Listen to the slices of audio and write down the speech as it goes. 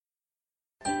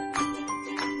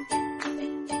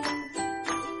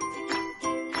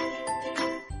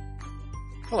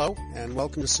Hello, and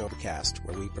welcome to Sobercast,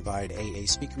 where we provide AA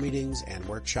speaker meetings and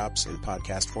workshops in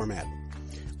podcast format.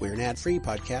 We're an ad-free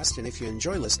podcast, and if you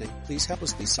enjoy listening, please help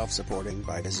us be self-supporting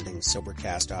by visiting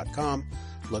Sobercast.com,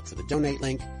 look for the donate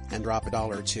link, and drop $1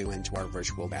 or $2 into our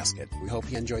virtual basket. We hope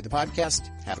you enjoyed the podcast.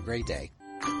 Have a great day.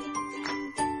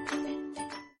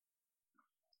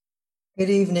 Good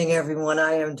evening, everyone.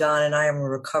 I am Dawn, and I am a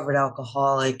recovered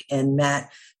alcoholic. And Matt,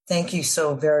 thank you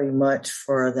so very much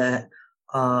for that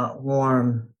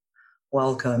warm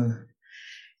welcome.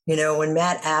 You know, when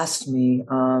Matt asked me,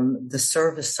 the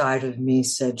service side of me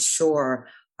said, sure,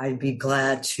 I'd be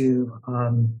glad to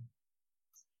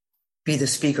be the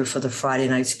speaker for the Friday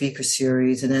Night Speaker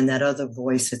Series. And then that other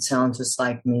voice that sounds just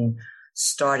like me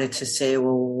started to say,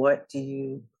 well,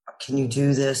 can you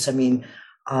do this? I mean,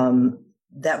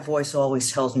 that voice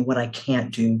always tells me what I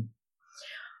can't do.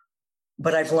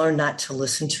 But I've learned not to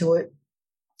listen to it.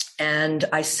 And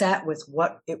I sat with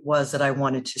what it was that I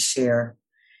wanted to share.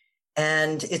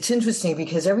 And it's interesting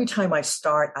because every time I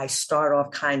start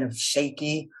off kind of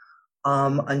shaky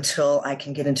until I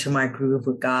can get into my groove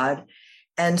with God.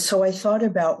 And so I thought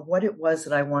about what it was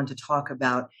that I wanted to talk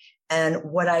about and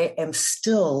what I am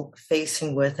still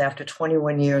facing with after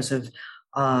 21 years of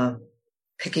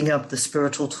picking up the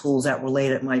spiritual tools that were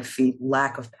laid at my feet,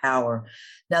 lack of power.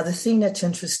 Now, the thing that's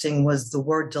interesting was the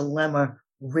word dilemma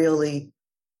really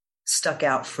stuck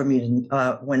out for me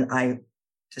when I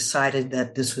decided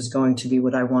that this was going to be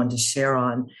what I wanted to share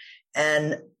on.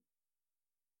 And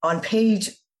on page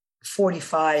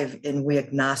 45 in We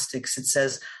Agnostics, it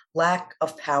says, lack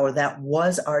of power, that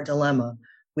was our dilemma.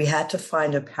 We had to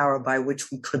find a power by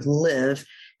which we could live,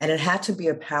 and it had to be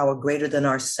a power greater than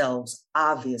ourselves,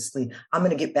 obviously. I'm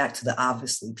going to get back to the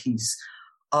obviously piece.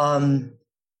 But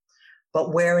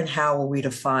where and how were we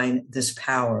to find this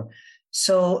power?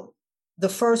 So the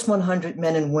first 100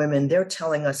 men and women, they're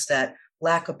telling us that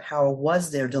lack of power was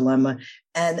their dilemma.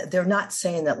 And they're not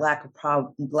saying that lack of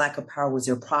power was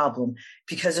their problem.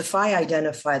 Because if I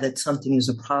identify that something is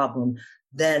a problem,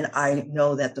 then I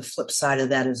know that the flip side of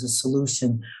that is a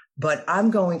solution. But I'm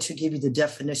going to give you the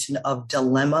definition of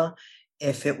dilemma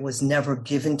if it was never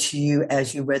given to you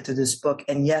as you read through this book.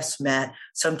 And yes, Matt,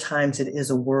 sometimes it is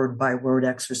a word-by-word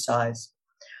exercise.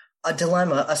 A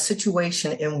dilemma, a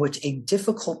situation in which a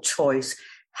difficult choice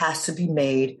has to be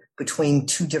made between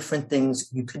two different things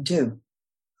you could do.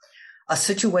 A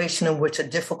situation in which a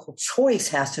difficult choice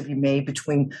has to be made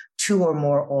between two or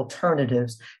more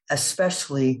alternatives,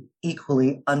 especially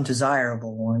equally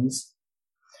undesirable ones.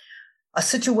 A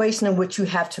situation in which you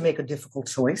have to make a difficult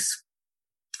choice.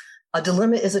 A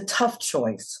dilemma is a tough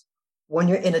choice. When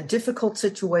you're in a difficult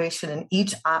situation and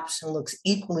each option looks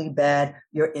equally bad,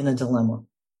 you're in a dilemma.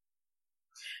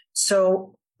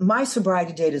 So my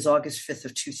sobriety date is August 5th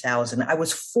of 2000. I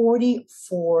was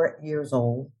 44 years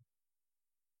old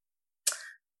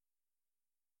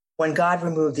when God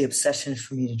removed the obsession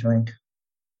for me to drink.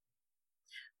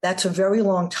 That's a very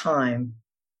long time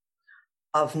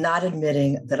of not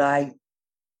admitting that I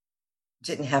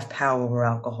didn't have power over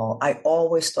alcohol. I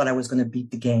always thought I was going to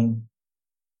beat the game.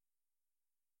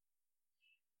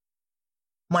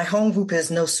 My home group is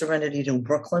No Serenity in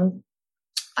Brooklyn.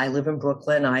 I live in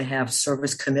Brooklyn. I have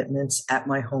service commitments at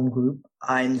my home group.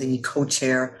 I'm the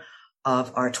co-chair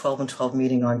of our 12 and 12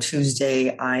 meeting on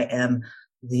Tuesday. I am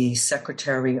the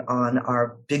secretary on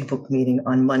our big book meeting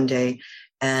on Monday.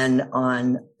 And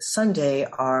on Sunday,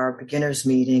 our beginners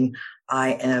meeting,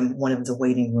 I am one of the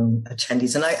waiting room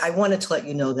attendees. And I wanted to let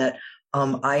you know that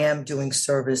I am doing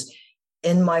service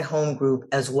in my home group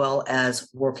as well as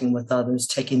working with others,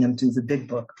 taking them through the big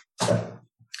book.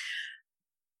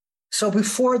 So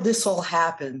before this all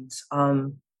happened,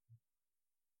 I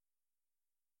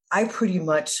pretty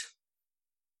much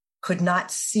could not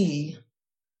see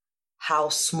how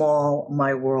small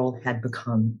my world had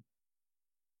become.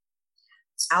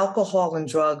 Alcohol and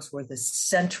drugs were the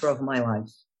center of my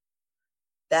life.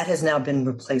 That has now been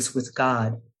replaced with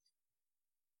God.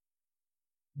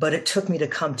 But it took me to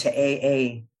come to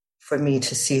AA for me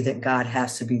to see that God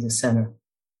has to be the center.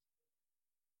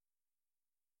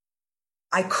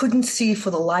 I couldn't see for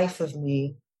the life of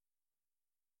me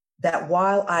that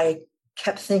while I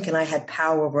kept thinking I had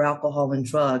power over alcohol and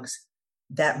drugs,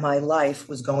 that my life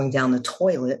was going down the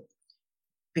toilet,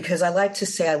 because I like to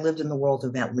say I lived in the world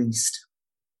of at least.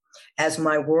 As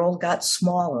my world got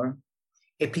smaller,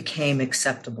 it became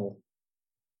acceptable.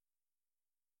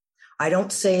 I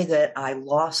don't say that I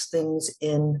lost things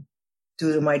due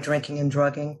to my drinking and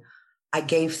drugging. I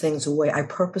gave things away. I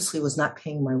purposely was not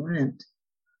paying my rent.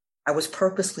 I was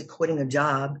purposely quitting a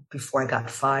job before I got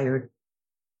fired.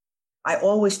 I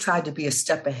always tried to be a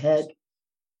step ahead.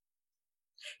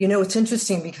 You know, it's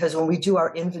interesting because when we do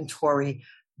our inventory,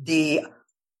 the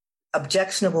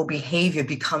objectionable behavior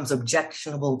becomes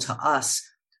objectionable to us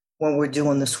when we're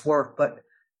doing this work. But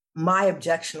my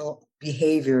objectionable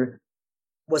behavior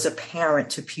was apparent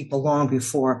to people long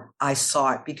before I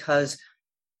saw it, because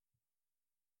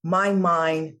my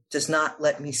mind does not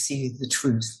let me see the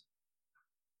truth.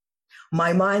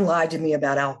 My mind lied to me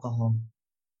about alcohol.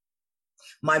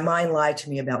 My mind lied to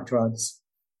me about drugs.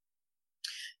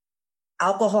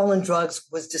 Alcohol and drugs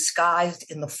was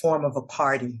disguised in the form of a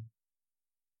party.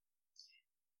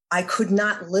 I could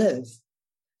not live,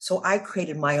 so I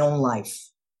created my own life.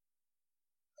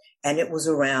 And it was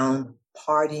around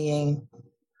partying.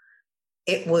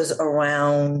 It was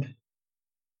around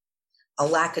a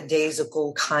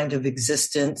lackadaisical kind of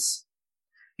existence.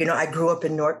 You know, I grew up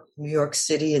in New York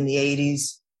City in the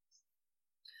 80s.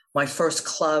 My first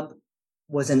club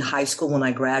was in high school when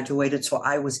I graduated, so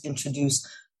I was introduced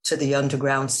to the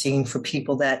underground scene. For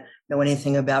people that know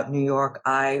anything about New York,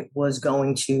 I was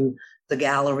going to the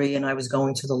Gallery and I was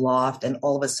going to the Loft, and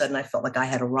all of a sudden I felt like I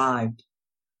had arrived,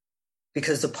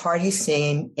 because the party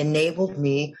scene enabled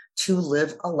me to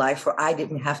live a life where I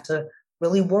didn't have to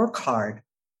really work hard.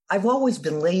 I've always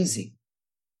been lazy.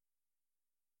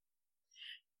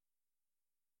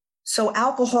 So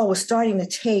alcohol was starting to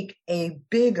take a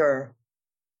bigger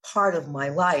part of my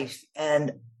life,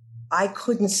 and I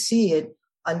couldn't see it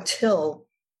until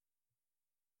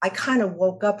I kind of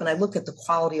woke up and I looked at the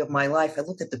quality of my life. I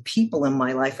looked at the people in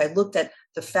my life. I looked at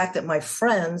the fact that my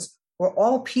friends were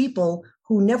all people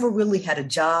who never really had a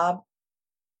job.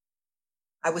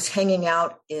 I was hanging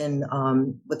out in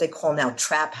what they call now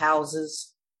trap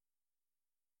houses.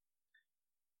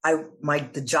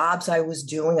 The jobs I was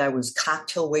doing, I was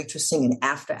cocktail waitressing and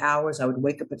after hours. I would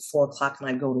wake up at 4:00 and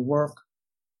I'd go to work.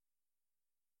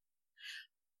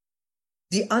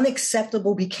 The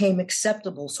unacceptable became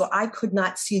acceptable. So I could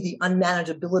not see the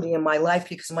unmanageability in my life,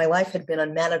 because my life had been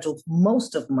unmanageable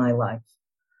most of my life.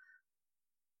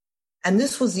 And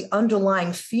this was the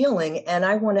underlying feeling. And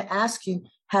I want to ask you,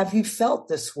 have you felt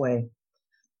this way?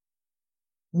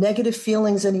 Negative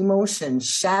feelings and emotions,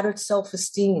 shattered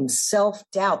self-esteem,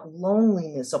 self-doubt,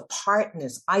 loneliness,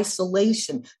 apartness,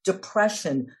 isolation,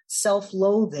 depression,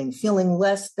 self-loathing, feeling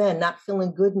less than, not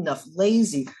feeling good enough,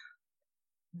 lazy.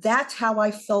 That's how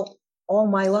I felt all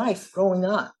my life growing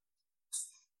up.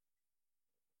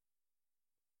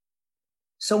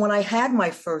 So when I had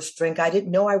my first drink, I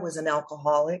didn't know I was an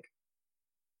alcoholic,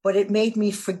 but it made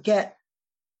me forget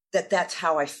that that's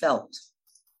how I felt.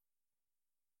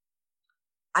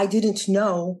 I didn't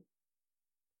know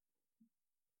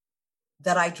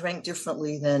that I drank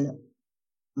differently than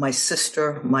my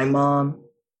sister, my mom.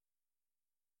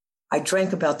 I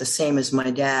drank about the same as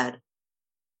my dad.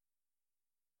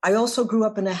 I also grew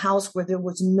up in a house where there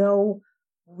was no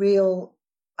real,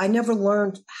 I never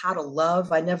learned how to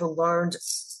love. I never learned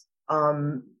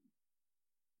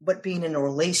what being in a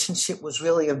relationship was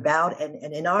really about. And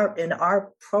in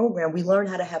our program, we learn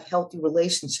how to have healthy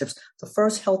relationships. The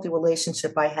first healthy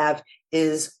relationship I have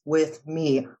is with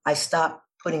me. I stop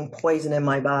putting poison in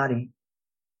my body.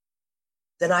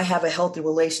 Then I have a healthy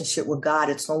relationship with God.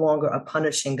 It's no longer a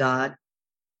punishing God.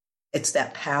 It's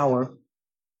that power.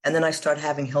 And then I start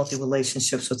having healthy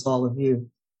relationships with all of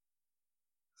you.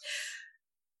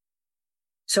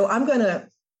 So I'm going to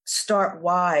start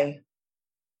why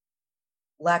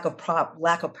lack of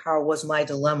power was my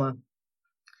dilemma.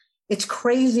 It's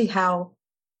crazy how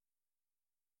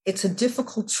it's a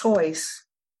difficult choice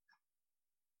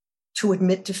to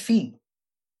admit defeat.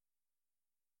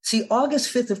 See,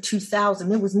 August 5th of 2000,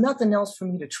 there was nothing else for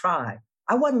me to try.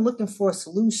 I wasn't looking for a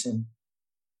solution.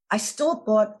 I still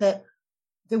thought that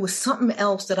there was something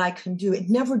else that I can do. It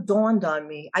never dawned on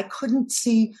me. I couldn't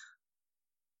see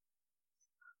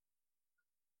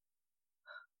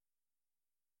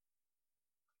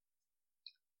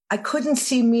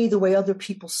me the way other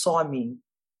people saw me.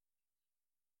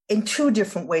 In two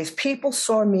different ways. People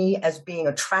saw me as being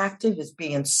attractive, as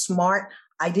being smart.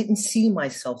 I didn't see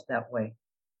myself that way.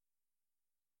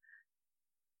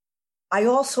 I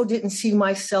also didn't see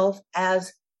myself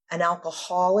as an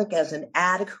alcoholic, as an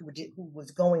addict who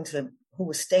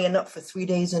was staying up for 3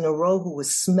 days in a row, who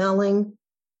was smelling,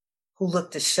 who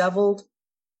looked disheveled,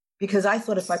 because I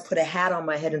thought if I put a hat on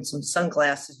my head and some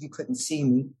sunglasses, you couldn't see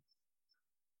me.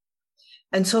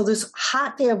 And so this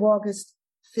hot day of August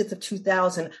 5th of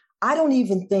 2000, I don't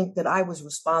even think that I was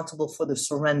responsible for the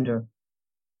surrender.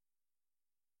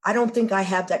 I don't think I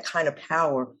have that kind of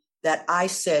power that I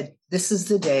said, this is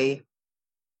the day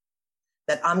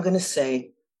that I'm going to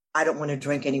say, I don't want to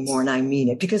drink anymore, and I mean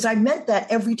it, because I meant that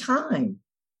every time.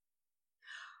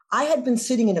 I had been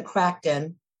sitting in a crack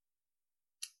den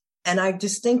And I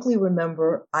distinctly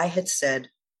remember I had said,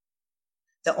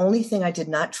 the only thing I did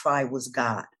not try was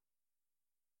God.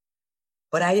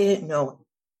 But I didn't know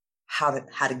how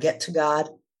to get to God.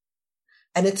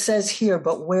 And it says here,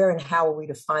 but where and how are we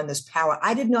to find this power?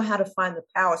 I didn't know how to find the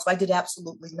power, so I did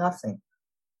absolutely nothing.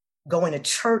 Going to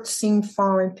church seemed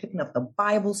foreign, picking up the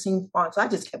Bible seemed foreign, so I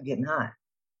just kept getting high.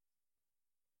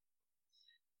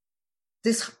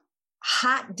 This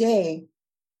hot day,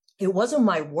 it wasn't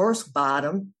my worst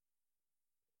bottom,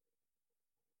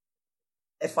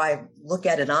 if I look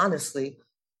at it honestly,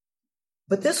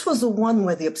 but this was the one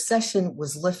where the obsession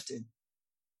was lifted.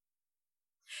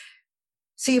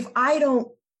 See, if I don't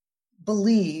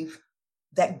believe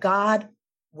that God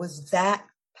was that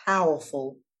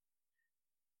powerful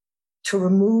to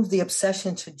remove the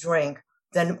obsession to drink,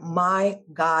 then my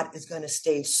God is going to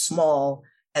stay small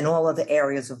in all other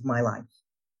areas of my life.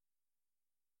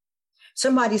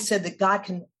 Somebody said that God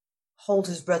can hold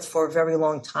his breath for a very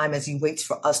long time as he waits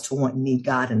for us to want and need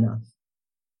God enough.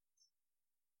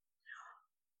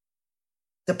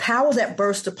 The power that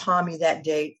burst upon me that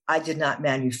day, I did not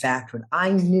manufacture it.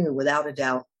 I knew without a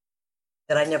doubt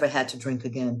that I never had to drink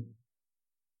again.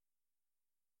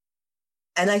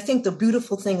 And I think the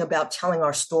beautiful thing about telling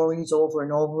our stories over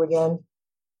and over again,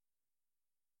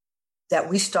 that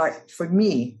we start, for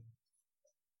me,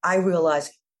 I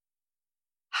realized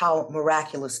how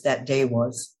miraculous that day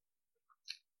was.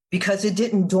 Because it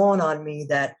didn't dawn on me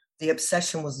that the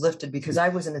obsession was lifted, because I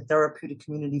was in a therapeutic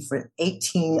community for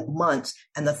 18 months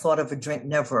and the thought of a drink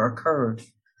never occurred.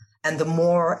 And the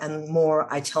more and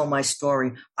more I tell my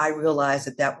story, I realize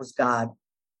that that was God.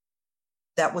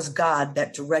 That was God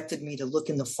that directed me to look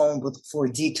in the phone book for a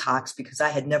detox, because I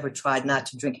had never tried not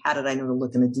to drink. How did I know to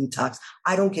look in a detox?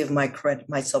 I don't give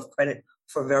myself credit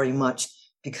for very much,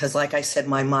 because like I said,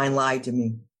 my mind lied to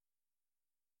me.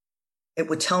 It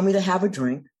would tell me to have a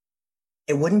drink.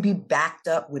 It wouldn't be backed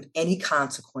up with any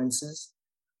consequences.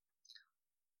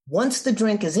 Once the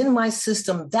drink is in my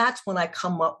system, that's when I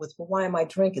come up with, well, why am I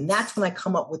drinking? That's when I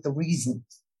come up with the reason.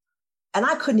 And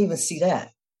I couldn't even see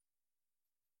that.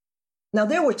 Now,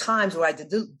 there were times where I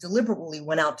deliberately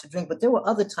went out to drink, but there were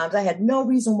other times I had no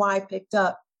reason why I picked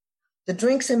up. The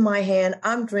drink's in my hand,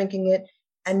 I'm drinking it,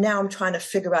 and now I'm trying to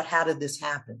figure out, how did this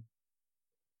happen?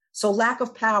 So lack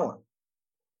of power.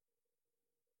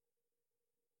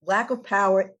 Lack of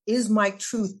power is my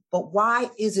truth, but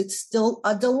why is it still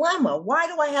a dilemma? Why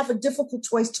do I have a difficult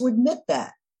choice to admit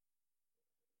that?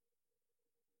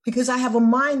 Because I have a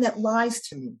mind that lies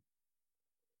to me.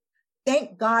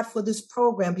 Thank God for this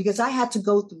program, because I had to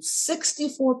go through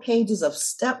 64 pages of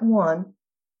step 1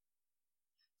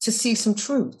 to see some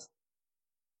truth.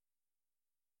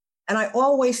 And I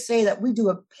always say that we do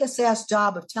a piss-ass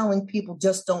job of telling people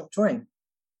just don't drink,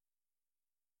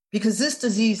 because this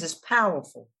disease is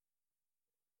powerful.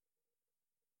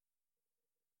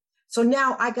 So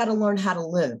now I got to learn how to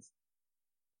live.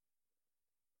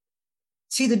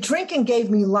 See, the drinking gave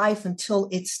me life until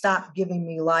it stopped giving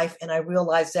me life. And I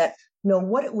realized that,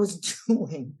 what it was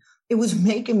doing, it was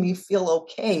making me feel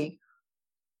okay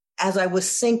as I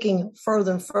was sinking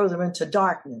further and further into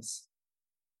darkness.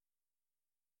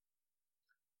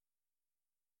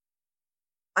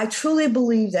 I truly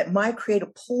believe that my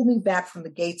Creator pulled me back from the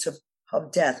gates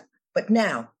of death. But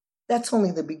now, that's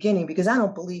only the beginning, because I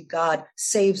don't believe God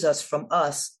saves us from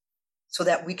us so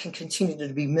that we can continue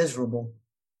to be miserable.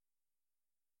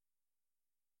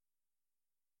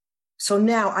 So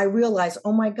now I realize,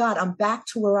 oh my God, I'm back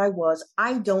to where I was.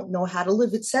 I don't know how to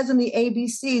live. It says in the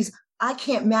ABCs, I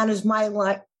can't manage my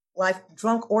life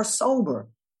drunk or sober.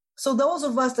 So those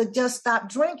of us that just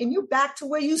stopped drinking, you're back to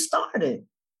where you started.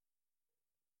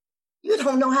 You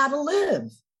don't know how to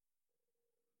live.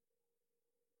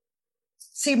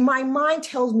 See, my mind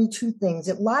tells me two things.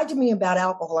 It lied to me about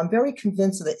alcohol. I'm very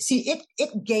convinced of it. See,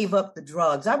 it gave up the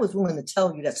drugs. I was willing to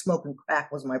tell you that smoking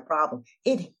crack was my problem.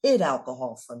 It hid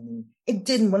alcohol from me. It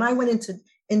didn't. When I went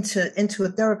into a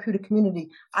therapeutic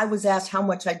community, I was asked how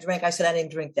much I drank. I said I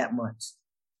didn't drink that much.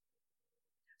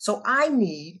 So I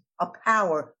need a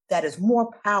power that is more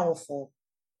powerful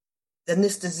than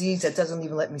this disease that doesn't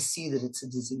even let me see that it's a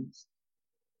disease.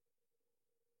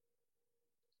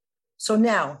 So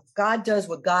now God does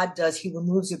what God does. He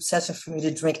removes the obsession for me to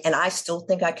drink, and I still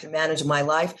think I can manage my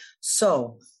life.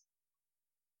 So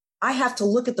I have to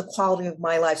look at the quality of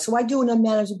my life. So I do an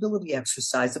unmanageability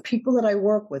exercise. The people that I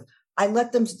work with, I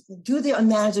let them do the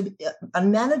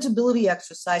unmanageability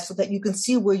exercise so that you can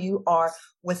see where you are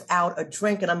without a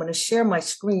drink. And I'm going to share my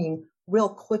screen real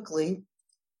quickly.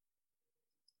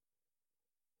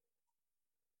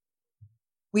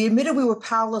 We admitted we were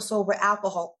powerless over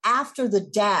alcohol after the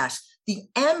dash. The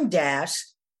M dash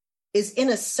is in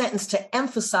a sentence to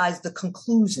emphasize the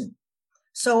conclusion.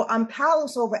 So I'm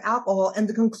powerless over alcohol. And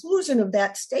the conclusion of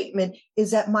that statement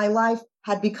is that my life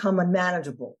had become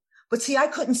unmanageable. But see, I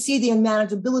couldn't see the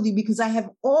unmanageability because I have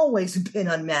always been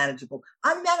unmanageable.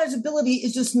 Unmanageability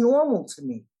is just normal to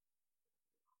me.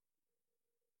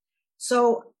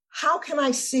 So how can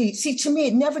I see? See, to me,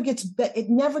 it never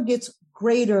gets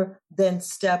greater than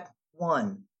step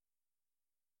one.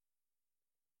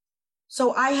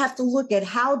 So I have to look at,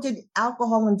 how did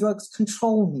alcohol and drugs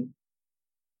control me?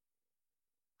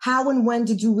 How and when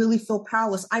did you really feel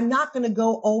powerless? I'm not going to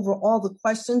go over all the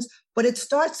questions, but it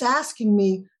starts asking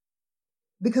me,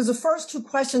 because the first two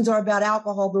questions are about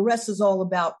alcohol. The rest is all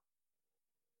about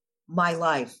my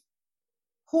life.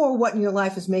 Who or what in your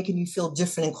life is making you feel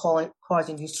different and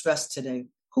causing you stress today?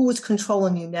 Who is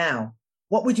controlling you now?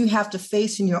 What would you have to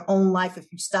face in your own life if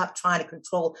you stopped trying to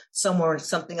control someone or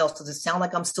something else? Does it sound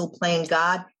like I'm still playing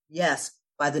God? Yes,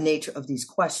 by the nature of these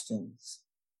questions.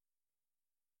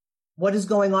 What is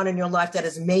going on in your life that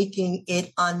is making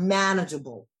it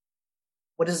unmanageable?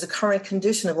 What is the current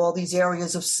condition of all these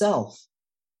areas of self?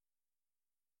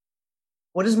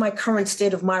 What is my current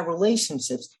state of my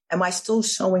relationships? Am I still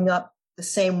showing up the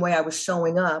same way I was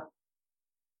showing up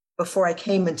before I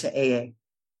came into AA?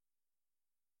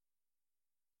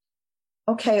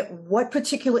 Okay, what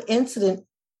particular incident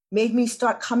made me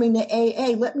start coming to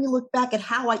AA? Let me look back at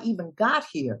how I even got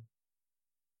here.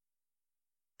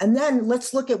 And then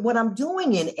let's look at what I'm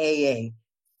doing in AA.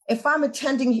 If I've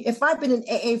been in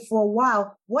AA for a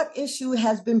while, what issue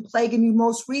has been plaguing you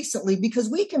most recently? Because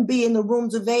we can be in the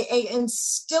rooms of AA and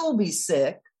still be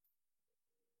sick.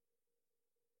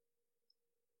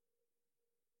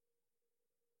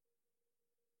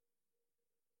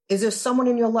 Is there someone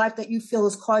in your life that you feel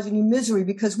is causing you misery?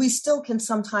 Because we still can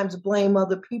sometimes blame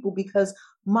other people, because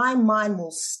my mind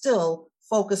will still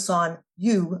focus on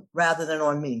you rather than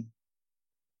on me.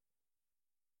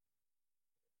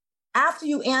 After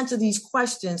you answer these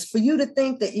questions, for you to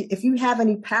think that if you have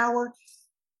any power,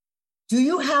 do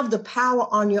you have the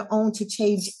power on your own to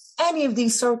change any of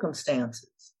these circumstances?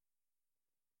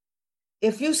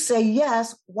 If you say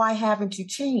yes, why haven't you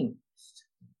changed?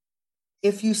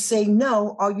 If you say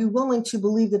no, are you willing to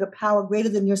believe that a power greater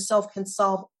than yourself can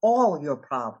solve all your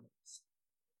problems?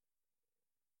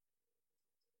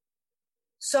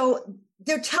 So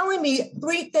they're telling me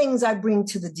three things I bring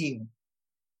to the deal: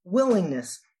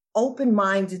 willingness,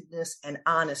 open-mindedness, and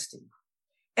honesty.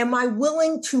 Am I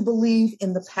willing to believe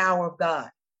in the power of God?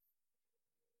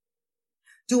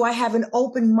 Do I have an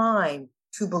open mind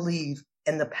to believe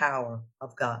in the power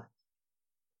of God?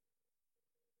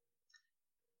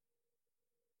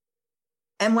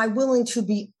 Am I willing to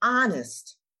be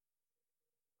honest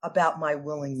about my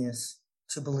willingness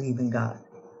to believe in God?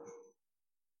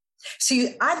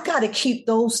 See, I've got to keep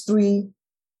those three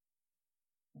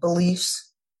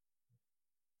beliefs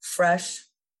fresh,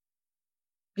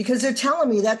 because they're telling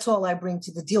me that's all I bring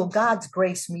to the deal. God's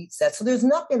grace meets that. So there's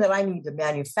nothing that I need to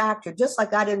manufacture, just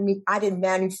like I didn't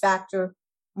manufacture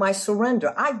my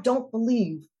surrender. I don't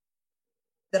believe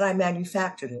that I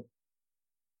manufactured it.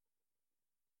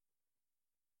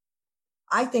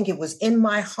 I think it was in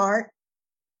my heart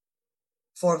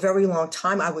for a very long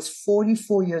time. I was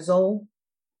 44 years old.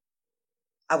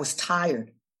 I was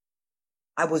tired.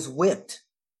 I was whipped.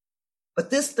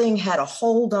 But this thing had a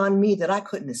hold on me that I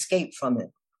couldn't escape from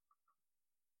it.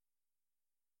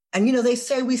 And, they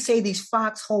say we say these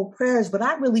foxhole prayers, but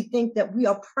I really think that we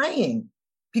are praying,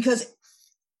 because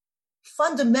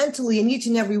fundamentally in each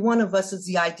and every one of us is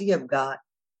the idea of God.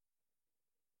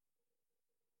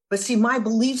 But see, my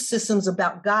belief systems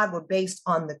about God were based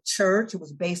on the church. It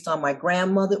was based on my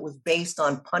grandmother. It was based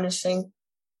on punishing.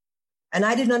 And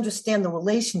I didn't understand the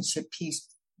relationship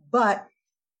piece. But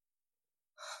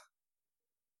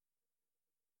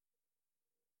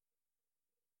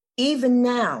even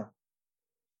now,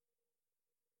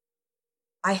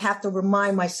 I have to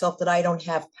remind myself that I don't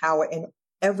have power in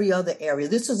every other area.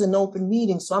 This is an open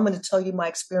meeting, so I'm going to tell you my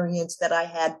experience that I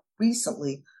had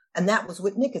recently, and that was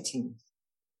with nicotine.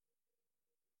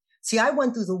 See, I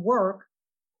went through the work,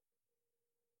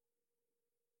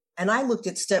 and I looked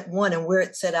at step one, and where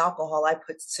it said alcohol, I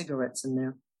put cigarettes in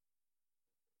there.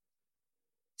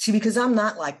 See, because I'm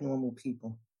not like normal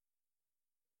people.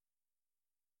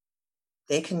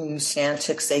 They can use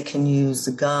Chantix, they can use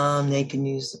the gum, they can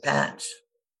use the patch.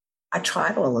 I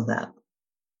tried all of that.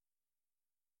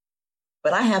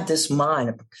 But I have this mind,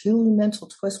 a peculiar mental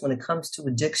twist when it comes to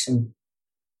addiction.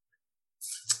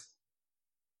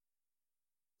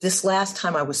 This last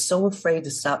time I was so afraid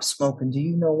to stop smoking. Do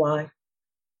you know why?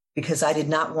 Because I did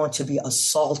not want to be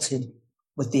assaulted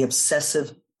with the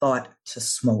obsessive thought to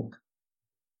smoke.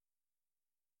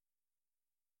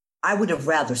 I would have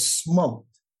rather smoked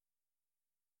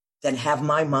than have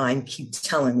my mind keep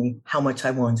telling me how much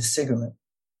I wanted a cigarette.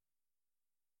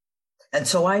 And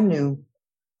so I knew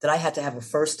that I had to have a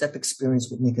first step experience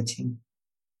with nicotine.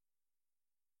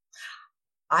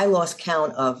 I lost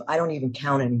count of, I don't even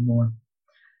count anymore.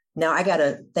 Now I got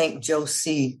to thank Joe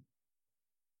C.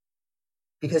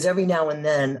 Because every now and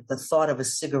then the thought of a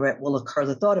cigarette will occur.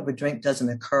 The thought of a drink doesn't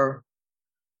occur,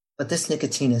 but this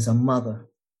nicotine is a mother.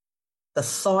 The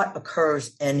thought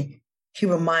occurs, and he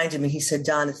reminded me, he said,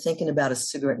 Donna, thinking about a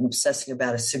cigarette and obsessing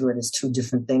about a cigarette is two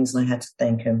different things, and I had to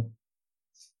thank him.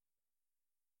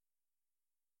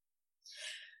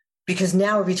 Because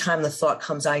now every time the thought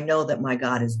comes, I know that my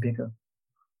God is bigger.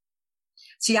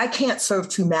 See, I can't serve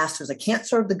two masters. I can't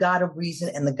serve the God of reason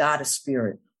and the God of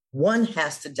spirit. One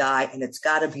has to die, and it's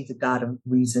got to be the God of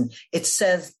reason. It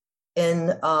says in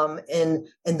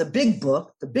the big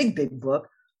book, the big book,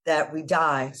 that we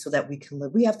die so that we can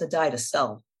live. We have to die to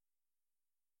self.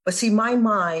 But see, my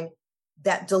mind,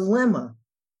 that dilemma,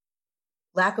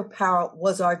 lack of power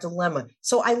was our dilemma.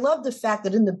 So I love the fact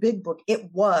that in the big book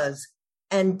it was,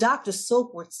 and Dr.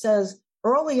 Silkworth says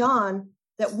early on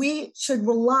that we should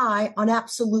rely on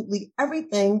absolutely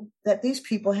everything that these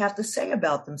people have to say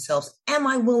about themselves. Am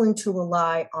I willing to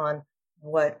rely on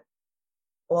what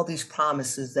all these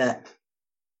promises that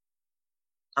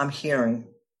I'm hearing?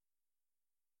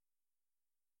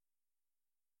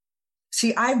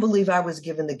 See, I believe I was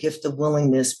given the gift of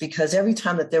willingness because every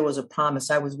time that there was a promise,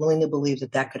 I was willing to believe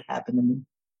that that could happen to me.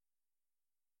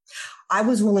 I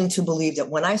was willing to believe that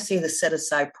when I say the set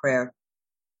aside prayer,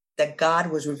 that God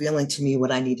was revealing to me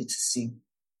what I needed to see.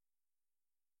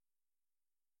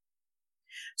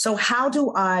 So how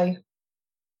do I?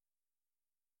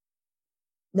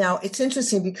 Now, it's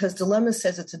interesting because Dilemma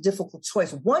says it's a difficult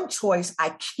choice. One choice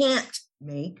I can't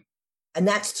make, and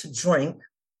that's to drink,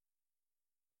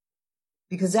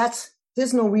 because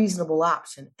there's no reasonable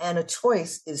option. And a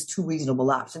choice is two reasonable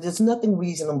options. There's nothing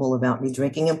reasonable about me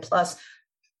drinking. And plus,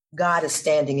 God is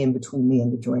standing in between me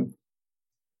and the drink.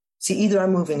 See, either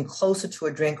I'm moving closer to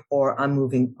a drink or I'm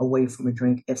moving away from a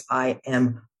drink if I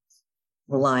am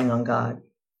relying on God.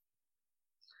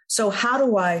 So how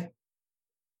do I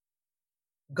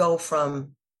go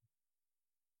from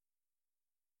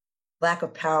lack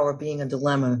of power being a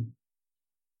dilemma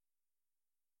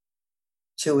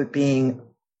to it being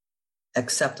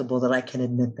acceptable that I can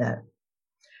admit that?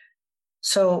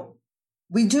 So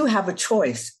we do have a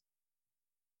choice.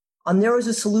 On There Is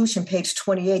a Solution, page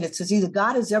 28, it says either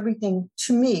God is everything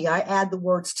to me, I add the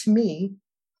words to me,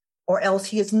 or else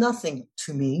he is nothing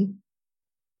to me.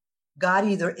 God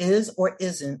either is or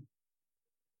isn't.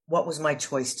 What was my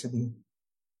choice to be?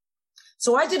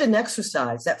 So I did an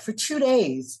exercise that for 2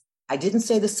 days, I didn't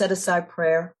say the set aside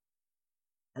prayer,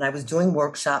 and I was doing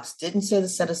workshops, didn't say the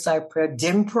set aside prayer,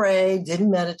 didn't pray,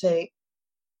 didn't meditate,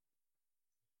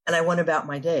 and I went about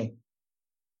my day.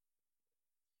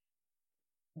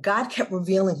 God kept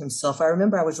revealing himself. I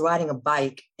remember I was riding a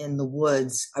bike in the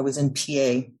woods. I was in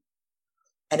PA,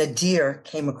 and a deer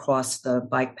came across the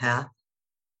bike path.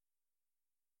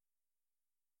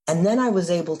 And then I was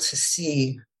able to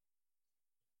see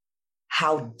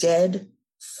how dead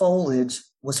foliage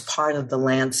was part of the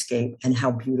landscape and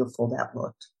how beautiful that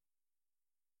looked.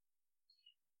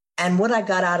 And what I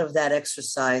got out of that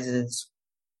exercise is,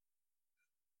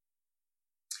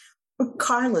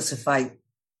 regardless if I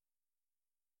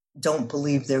don't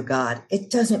believe they're God, it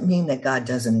doesn't mean that God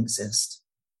doesn't exist,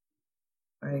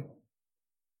 right?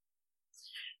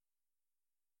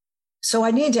 So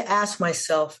I need to ask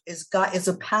myself, is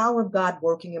the power of God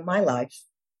working in my life?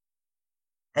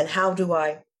 And how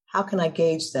can I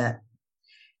gauge that?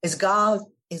 Is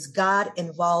God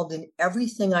involved in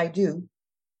everything I do?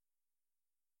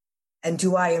 And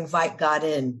do I invite God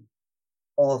in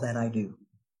all that I do?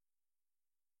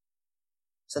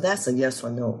 So that's a yes or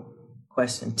no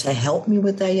question. To help me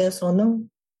with that yes or no,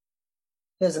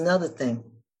 here's another thing.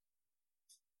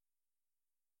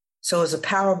 So is the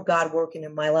power of God working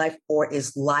in my life, or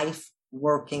is life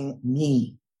working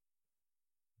me?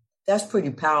 That's pretty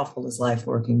powerful, is life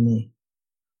working me.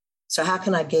 So how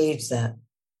can I gauge that?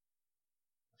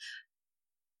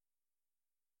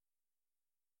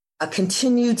 A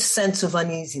continued sense of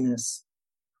uneasiness,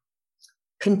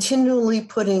 continually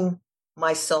putting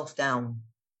myself down,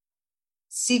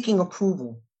 seeking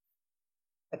approval,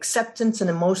 acceptance and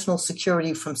emotional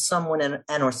security from someone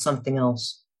and or something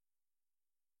else.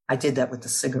 I did that with the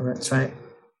cigarettes, right?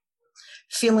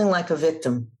 Feeling like a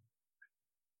victim,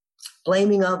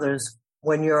 blaming others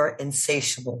when you're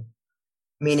insatiable,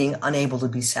 meaning unable to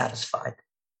be satisfied.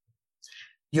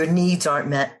 Your needs aren't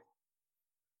met,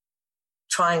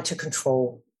 trying to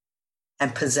control,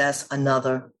 and possess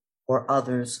another or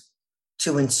others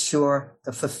to ensure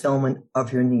the fulfillment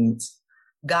of your needs.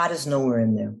 God is nowhere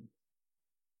in there.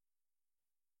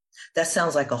 That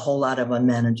sounds like a whole lot of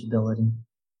unmanageability.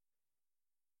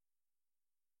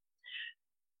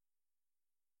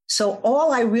 So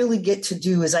all I really get to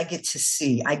do is I get to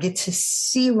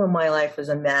see when my life is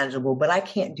unmanageable, but I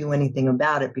can't do anything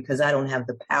about it because I don't have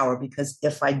the power, because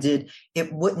if I did,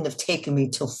 it wouldn't have taken me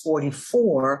till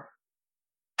 44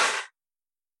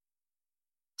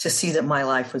 to see that my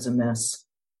life was a mess.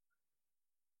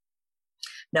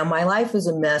 Now, my life is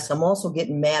a mess. I'm also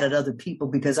getting mad at other people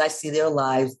because I see their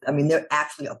lives. I mean, they're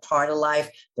actually a part of life.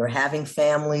 They're having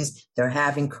families. They're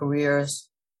having careers.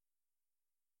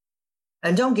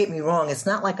 And don't get me wrong, it's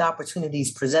not like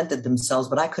opportunities presented themselves,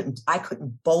 but I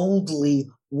couldn't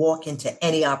boldly walk into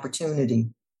any opportunity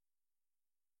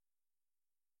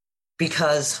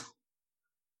because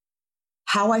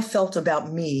how I felt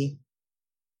about me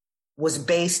was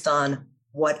based on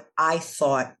what I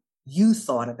thought you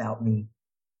thought about me.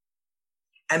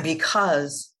 And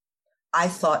because I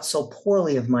thought so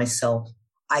poorly of myself,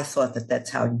 I thought that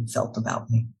that's how you felt about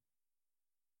me.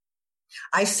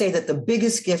 I say that the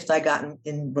biggest gift I got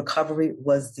in recovery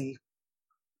was the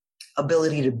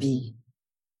ability to be.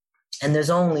 And there's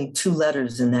only 2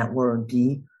 letters in that word,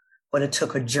 be, but it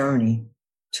took a journey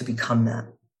to become that.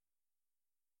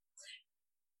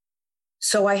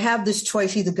 So I have this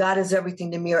choice. Either God is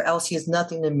everything to me or else he is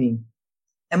nothing to me.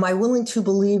 Am I willing to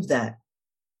believe that?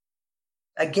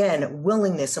 Again,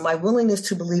 willingness. Am I willingness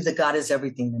to believe that God is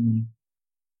everything to me?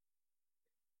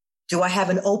 Do I have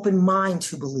an open mind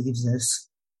to believe this?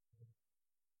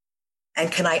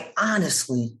 And can I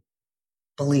honestly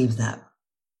believe that?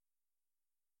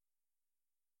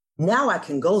 Now I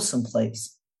can go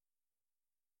someplace.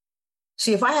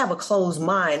 See, if I have a closed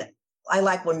mind, I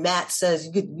like when Matt says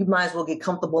you might as well get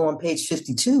comfortable on page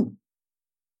 52.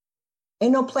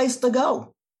 Ain't no place to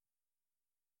go.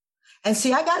 And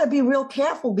see, I got to be real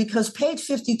careful because page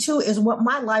 52 is what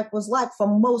my life was like for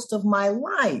most of my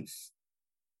life.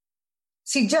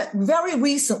 See, just very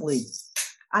recently,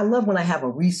 I love when I have a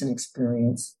recent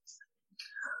experience.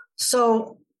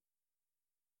 So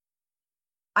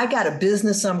I got a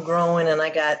business I'm growing, and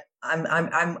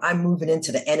I'm moving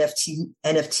into the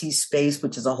NFT space,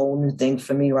 which is a whole new thing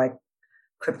for me, right?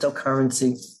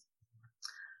 Cryptocurrency.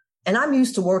 And I'm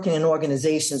used to working in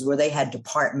organizations where they had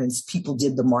departments, people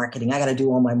did the marketing. I got to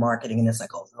do all my marketing. And it's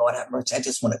like, oh, Lord have mercy. I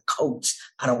just want to coach.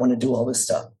 I don't want to do all this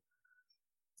stuff.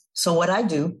 So what I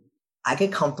do, I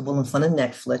get comfortable in front of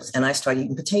Netflix and I start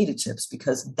eating potato chips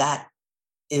because that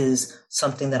is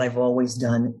something that I've always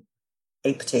done,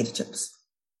 ate potato chips.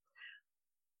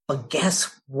 But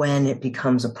guess when it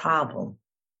becomes a problem?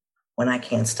 When I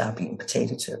can't stop eating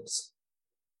potato chips.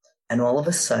 And all of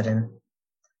a sudden,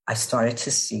 I started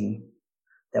to see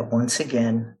that once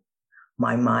again,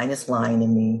 my mind is lying to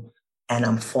me and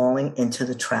I'm falling into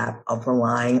the trap of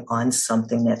relying on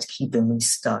something that's keeping me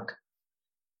stuck.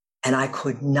 And I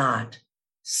could not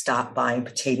stop buying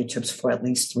potato chips for at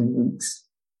least 3 weeks.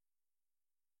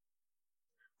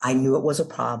 I knew it was a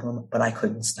problem, but I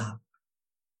couldn't stop.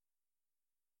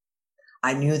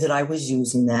 I knew that I was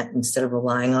using that instead of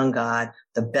relying on God.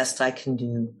 The best I can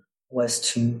do was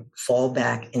to fall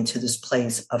back into this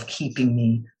place of keeping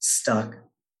me stuck.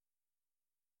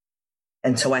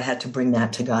 And so I had to bring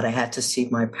that to God. I had to see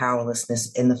my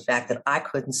powerlessness in the fact that I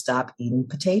couldn't stop eating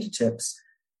potato chips.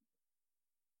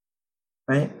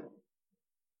 Right?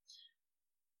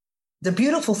 The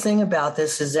beautiful thing about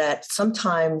this is that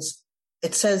sometimes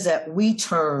it says that we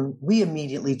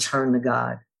immediately turn to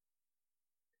God.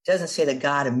 It doesn't say that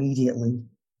God immediately.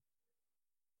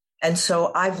 And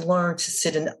so I've learned to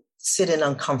sit in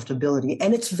uncomfortability.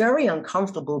 And it's very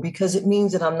uncomfortable because it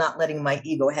means that I'm not letting my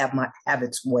ego have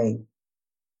its way.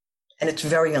 And it's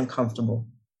very uncomfortable.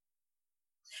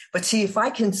 But see, if I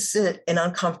can sit in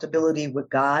uncomfortability with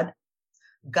God,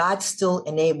 God still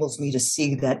enables me to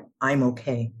see that I'm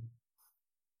okay.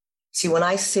 See, when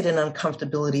I sit in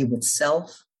uncomfortability with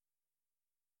self,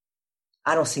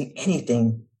 I don't see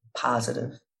anything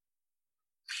positive.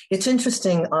 It's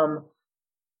interesting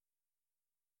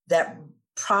that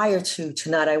prior to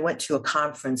tonight, I went to a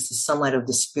conference, the Sunlight of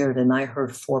the Spirit, and I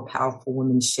heard 4 powerful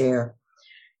women share.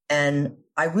 And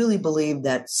I really believe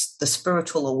that the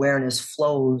spiritual awareness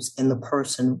flows in the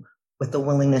person with the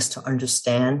willingness to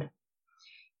understand.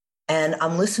 And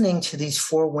I'm listening to these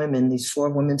 4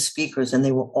 women speakers, and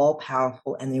they were all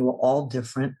powerful and they were all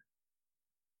different.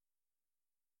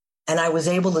 And I was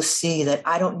able to see that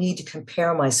I don't need to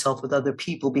compare myself with other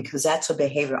people because that's a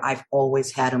behavior I've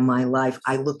always had in my life.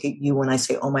 I look at you and I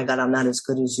say, oh my God, I'm not as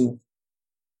good as you.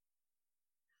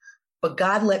 But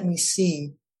God let me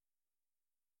see.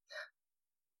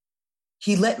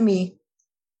 He let me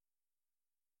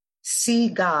see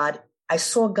God. I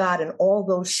saw God in all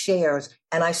those shares,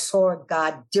 and I saw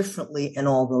God differently in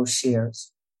all those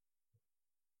shares.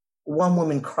 One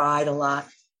woman cried a lot.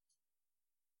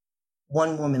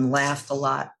 One woman laughed a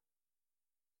lot.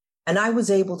 And I was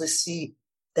able to see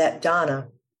that, Donna,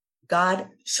 God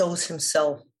shows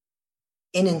himself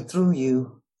in and through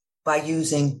you by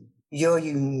using your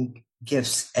unique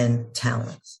gifts and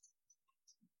talents.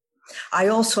 I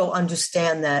also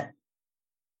understand that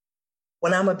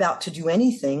when I'm about to do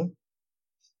anything,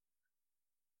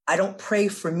 I don't pray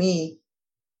for me.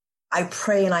 I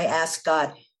pray and I ask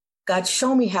God, God,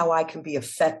 show me how I can be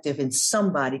effective and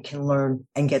somebody can learn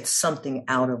and get something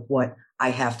out of what I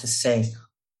have to say.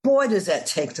 Boy, does that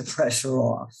take the pressure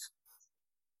off.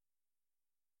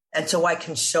 And so I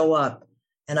can show up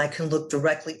and I can look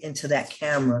directly into that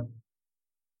camera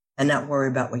and not worry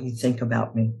about what you think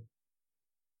about me.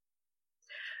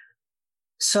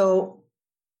 So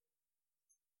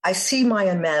I see my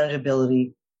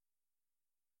unmanageability.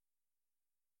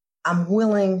 I'm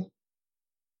willing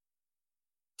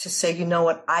to say, you know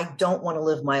what? I don't want to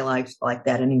live my life like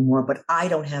that anymore, but I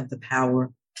don't have the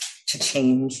power to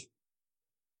change.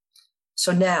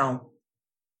 So now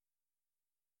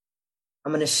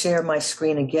I'm going to share my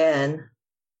screen again.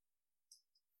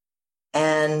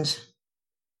 And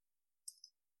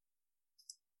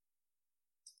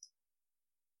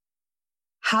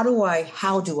how do I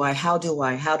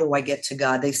get to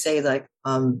God? They say like,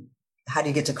 how do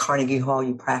you get to Carnegie Hall?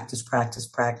 You practice, practice,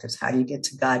 practice. How do you get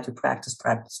to God? You practice,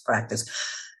 practice, practice.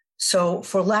 So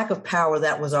for lack of power,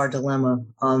 that was our dilemma.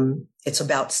 It's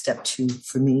about step 2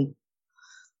 for me.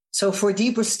 So for a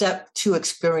deeper step 2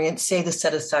 experience, say the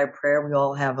set-aside prayer. We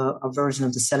all have a version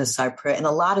of the set-aside prayer. And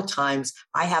a lot of times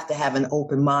I have to have an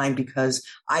open mind because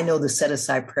I know the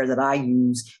set-aside prayer that I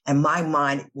use. And my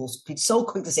mind will be so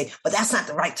quick to say, but that's not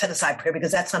the right set-aside prayer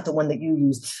because that's not the one that you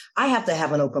use. I have to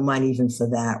have an open mind even for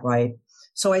that, right?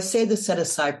 So I say the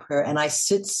set-aside prayer and I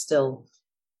sit still,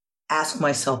 ask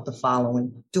myself the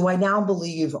following. Do I now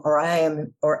believe or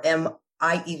am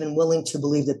I even willing to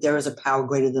believe that there is a power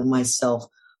greater than myself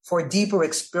for a deeper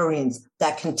experience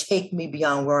that can take me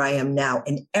beyond where I am now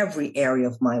in every area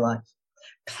of my life,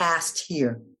 past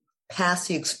here, past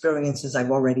the experiences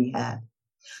I've already had?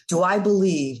 Do I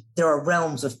believe there are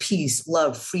realms of peace,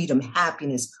 love, freedom,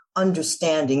 happiness,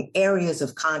 understanding, areas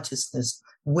of consciousness,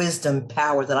 wisdom,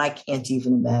 power that I can't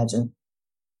even imagine?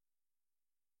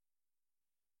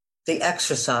 The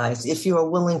exercise, if you are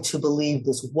willing to believe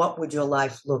this, what would your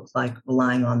life look like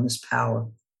relying on this power?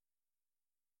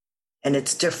 And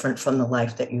it's different from the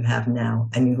life that you have now,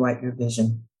 and you write your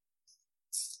vision.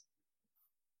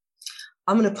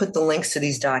 I'm going to put the links to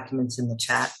these documents in the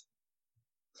chat.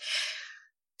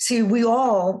 See, we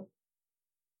all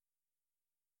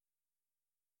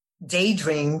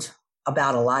daydreamed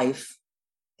about a life.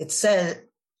 It said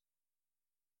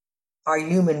our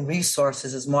human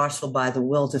resources is marshaled by the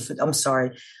will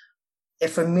to,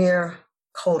 if a mere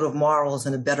code of morals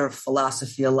and a better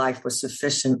philosophy of life was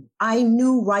sufficient, I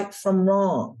knew right from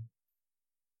wrong.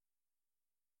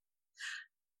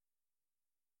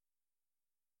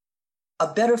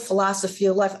 A better philosophy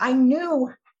of life. I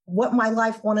knew what my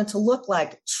life wanted to look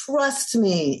like. Trust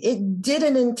me, it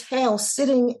didn't entail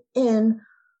sitting in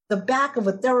the back of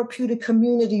a therapeutic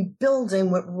community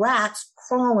building with rats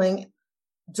crawling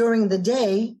during the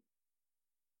day.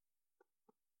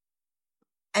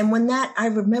 And I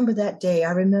remember that day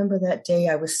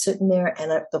I was sitting there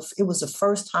and it was the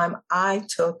first time I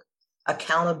took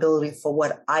accountability for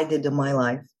what I did to my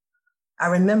life. I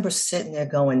remember sitting there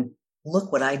going,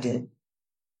 look what I did.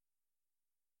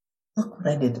 Look what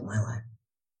I did to my life.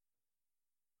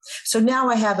 So now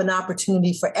I have an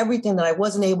opportunity for everything that I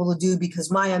wasn't able to do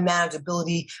because my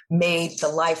unmanageability made the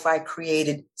life I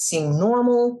created seem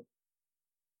normal.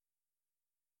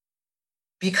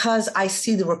 Because I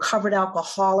see the recovered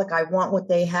alcoholic, I want what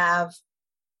they have.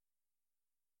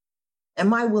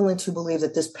 Am I willing to believe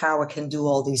that this power can do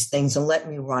all these things? And let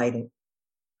me write it.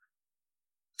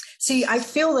 See, I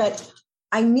feel that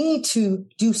I need to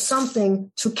do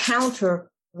something to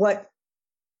counter what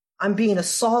I'm being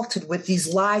assaulted with,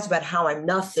 these lies about how I'm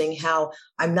nothing, how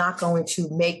I'm not going to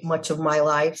make much of my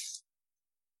life.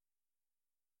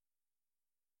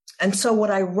 And so what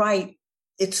I write,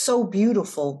 it's so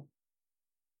beautiful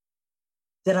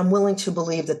that I'm willing to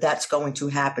believe that that's going to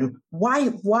happen.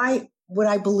 Why would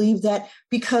I believe that?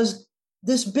 Because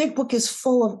this big book is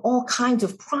full of all kinds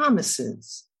of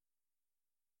promises.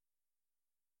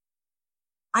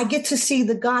 I get to see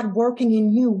the God working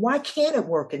in you. Why can't it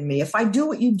work in me? If I do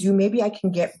what you do, maybe I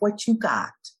can get what you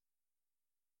got.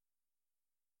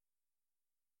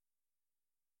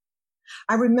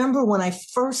 I remember when I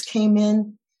first came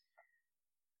in,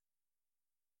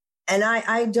 and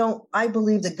I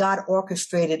believe that God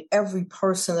orchestrated every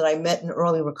person that I met in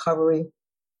early recovery,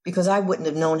 because I wouldn't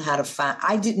have known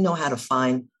I didn't know how to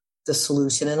find the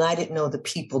solution, and I didn't know the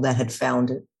people that had found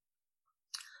it.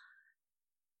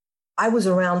 I was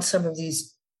around some of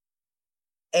these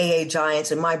AA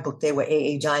giants. In my book, they were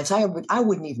AA giants. I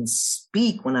wouldn't even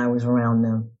speak when I was around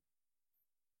them.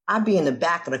 I'd be in the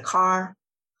back of the car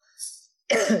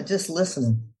just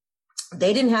listening.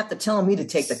 They didn't have to tell me to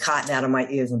take the cotton out of my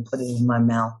ears and put it in my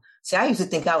mouth. See, I used to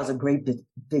think I was a great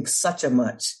big such a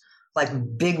much, like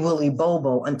Big Willie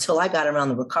Bobo, until I got around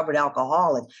the recovered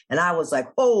alcoholic. And I was like,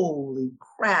 holy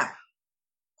crap,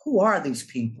 who are these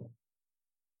people?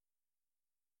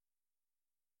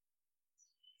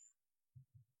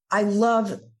 I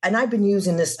love, and I've been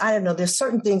using this, I don't know, there's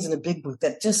certain things in the big book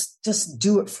that just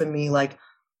do it for me. Like,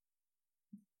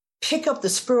 pick up the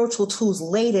spiritual tools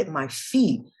laid at my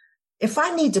feet. If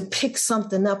I need to pick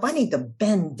something up, I need to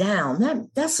bend down.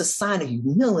 That's a sign of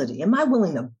humility. Am I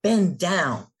willing to bend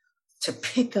down to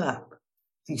pick up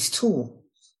these tools?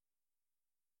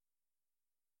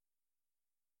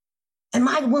 Am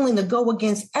I willing to go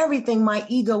against everything my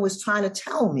ego is trying to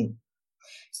tell me?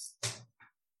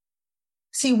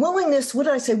 See, willingness, what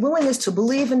did I say? Willingness to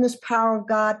believe in this power of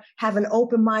God, have an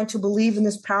open mind to believe in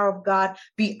this power of God,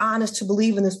 be honest to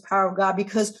believe in this power of God,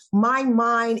 because my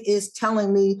mind is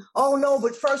telling me, oh no,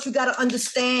 but first you got to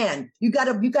understand. You got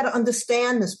to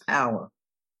understand this power.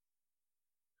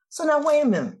 So now wait a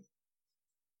minute.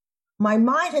 My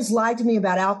mind has lied to me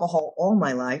about alcohol all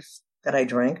my life that I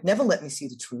drank, never let me see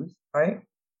the truth, right?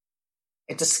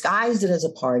 It disguised it as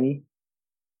a party.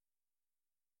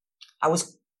 I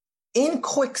was in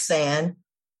quicksand.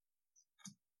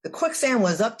 The quicksand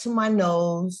was up to my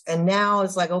nose, and now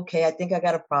it's like, okay, I think I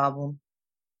got a problem.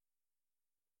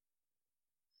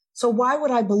 So why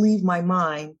would I believe my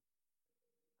mind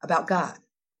about God?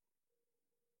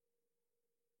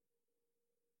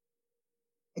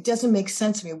 It doesn't make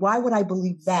sense to me. Why would I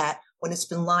believe that when it's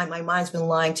been lying? My mind's been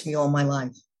lying to me all my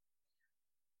life.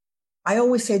 I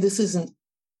always say this isn't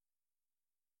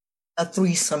a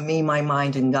threesome, me, my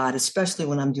mind, and God, especially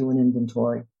when I'm doing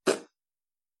inventory.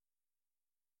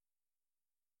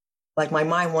 Like, my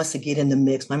mind wants to get in the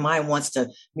mix. My mind wants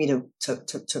me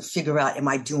to figure out, am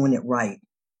I doing it right?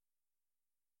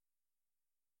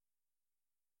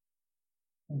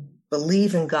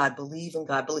 Believe in God, believe in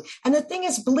God, believe. And the thing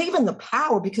is, believe in the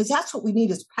power, because that's what we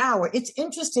need is power. It's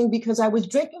interesting because I was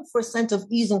drinking for a sense of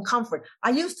ease and comfort.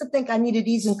 I used to think I needed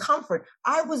ease and comfort.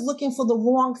 I was looking for the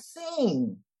wrong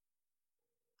thing.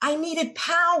 I needed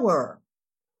power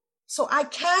so I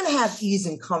can have ease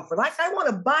and comfort. Like, I want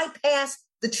to bypass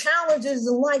the challenges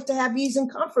in life to have ease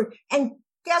and comfort. And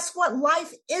guess what?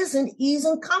 Life isn't ease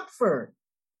and comfort.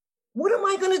 What am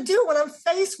I going to do when I'm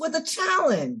faced with a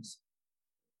challenge?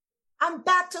 I'm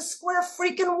back to square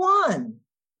freaking one.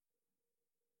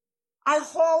 I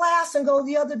haul ass and go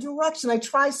the other direction. I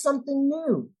try something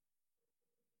new.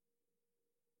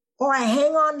 Or I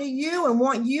hang on to you and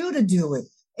want you to do it.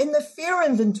 In the fear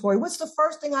inventory, what's the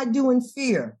first thing I do in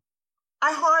fear?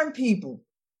 I harm people.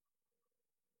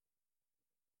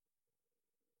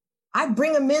 I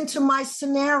bring them into my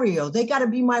scenario. They got to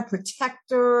be my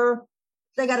protector.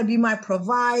 They got to be my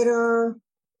provider.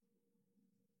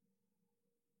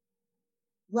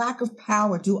 Lack of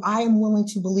power. I am willing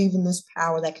to believe in this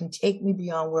power that can take me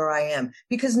beyond where I am?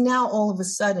 Because now all of a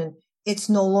sudden, it's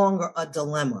no longer a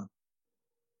dilemma.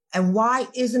 And why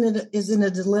isn't it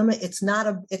a dilemma? It's not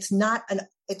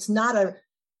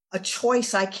a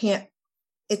choice I can't.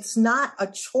 It's not a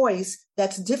choice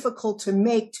that's difficult to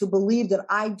make, to believe that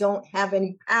I don't have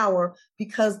any power,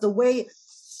 because the way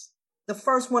the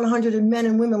first 100 men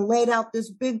and women laid out this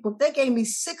big book, they gave me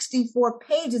 64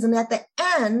 pages. And at the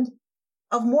end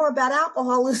of More About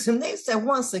Alcoholism, they said,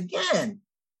 once again,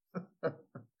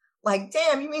 like,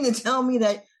 damn, you mean to tell me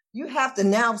that you have to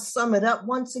now sum it up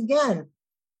once again?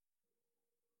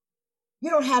 You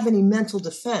don't have any mental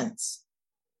defense.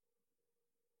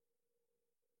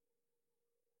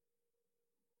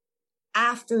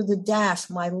 After the dash,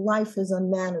 my life is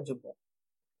unmanageable.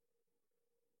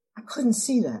 I couldn't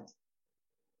see that.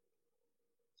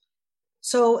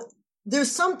 So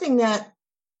there's something that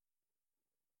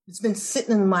has been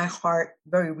sitting in my heart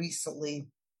very recently.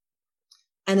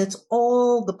 And it's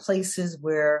all the places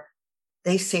where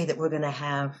they say that we're going to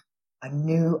have a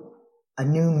new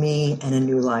me and a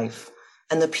new life.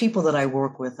 And the people that I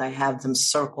work with, I have them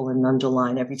circle and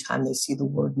underline every time they see the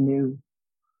word new.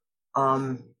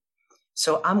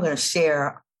 So I'm going to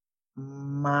share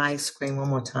my screen one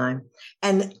more time.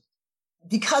 And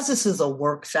because this is a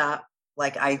workshop,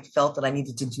 like I felt that I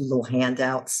needed to do little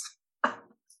handouts.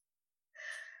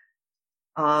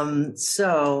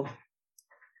 So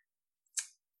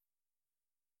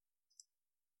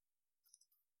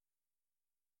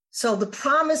the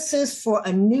promises for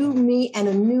a new me and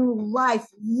a new life.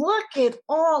 Look at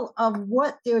all of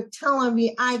what they're telling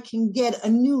me I can get. A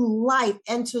new light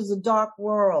enters the dark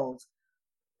world.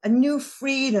 A new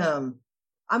freedom.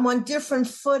 I'm on different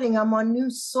footing. I'm on new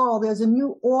soil. There's a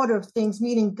new order of things,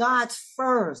 meaning God's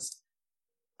first.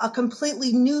 A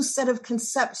completely new set of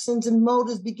conceptions and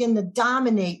motives begin to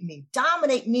dominate me.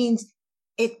 Dominate means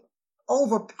it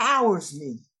overpowers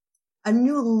me. A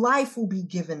new life will be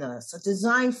given us, a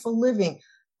design for living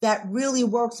that really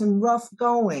works in rough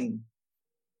going.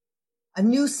 A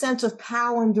new sense of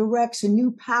power and direction,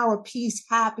 new power, peace,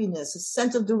 happiness. A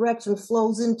sense of direction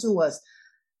flows into us.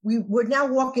 We're now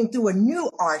walking through a new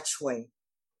archway.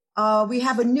 We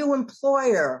have a new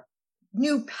employer,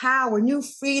 new power, new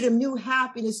freedom, new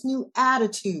happiness, new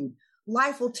attitude.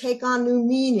 Life will take on new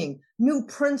meaning, new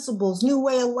principles, new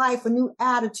way of life, a new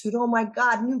attitude. Oh my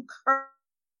God, new courage.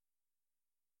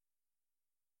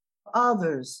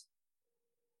 Others.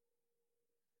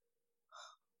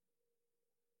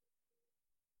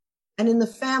 And in the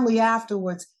family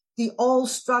afterwards, the old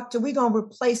structure, we're going to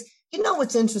replace. You know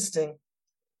what's interesting?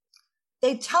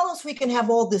 They tell us we can have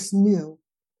all this new,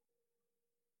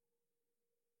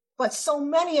 but so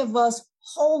many of us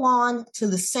hold on to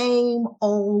the same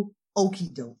old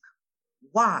okie doke.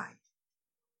 Why?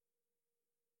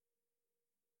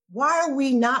 Why are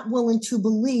we not willing to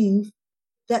believe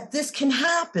that this can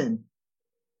happen?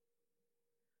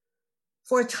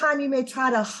 For a time, you may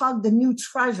try to hug the new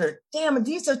treasure. Damn,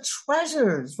 these are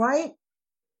treasures, right?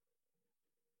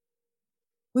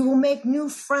 We will make new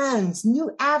friends,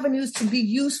 new avenues to be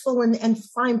useful and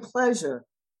find pleasure.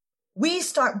 We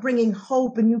start bringing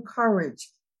hope and new courage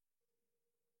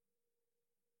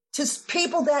to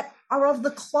people that are of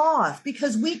the cloth,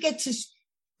 because they get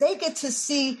to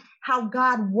see how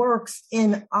God works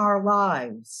in our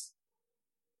lives.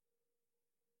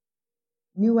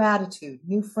 New attitude,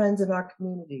 new friends in our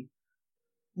community,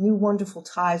 new wonderful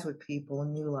ties with people,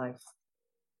 and new life.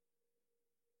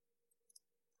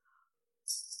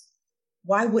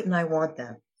 Why wouldn't I want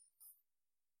that?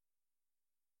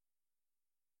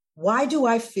 Why do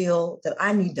I feel that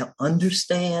I need to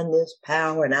understand this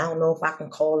power, and I don't know if I can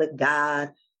call it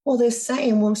God? Well, they're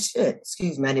saying, well, shit,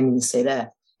 excuse me, I didn't mean to say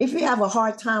that. If you have a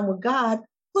hard time with God,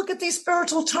 look at these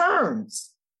spiritual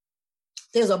terms.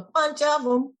 There's a bunch of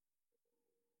them.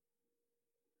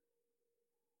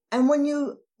 And when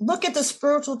you look at the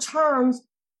spiritual terms,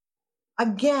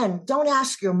 again, don't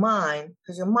ask your mind,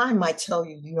 because your mind might tell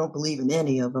you you don't believe in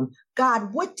any of them.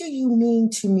 God, what do you mean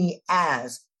to me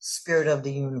as Spirit of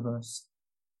the universe,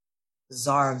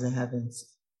 Czar of the heavens?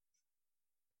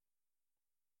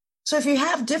 So if you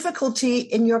have difficulty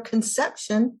in your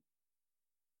conception,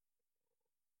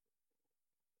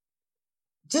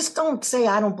 just don't say,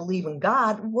 I don't believe in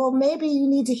God. Well, maybe you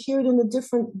need to hear it in a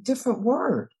different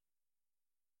word.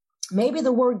 Maybe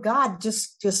the word God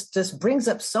just brings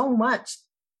up so much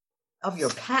of your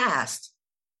past.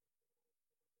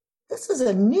 This is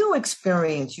a new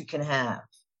experience you can have.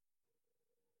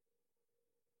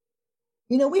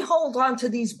 You know, we hold on to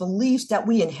these beliefs that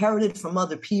we inherited from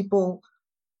other people.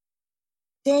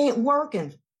 They ain't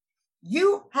working.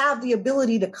 You have the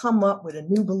ability to come up with a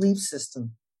new belief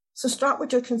system. So start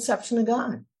with your conception of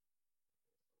God.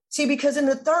 See, because in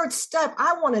the third step,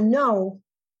 I want to know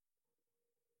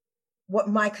what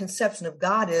my conception of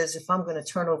God is if I'm going to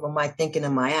turn over my thinking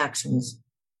and my actions.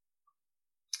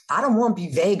 I don't want to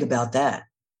be vague about that.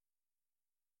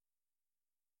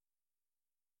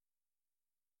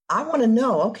 I want to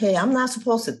know, okay, I'm not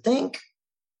supposed to think.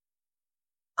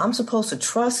 I'm supposed to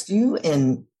trust you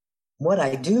in what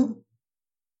I do.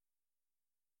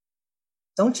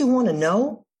 Don't you want to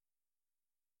know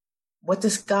what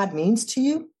this God means to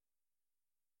you?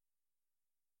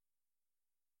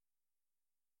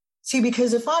 See,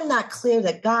 because if I'm not clear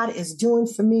that God is doing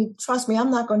for me, trust me,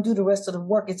 I'm not going to do the rest of the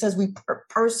work. It says we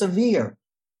persevere.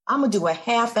 I'm going to do a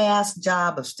half-assed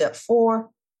job of step 4.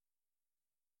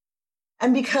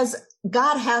 And because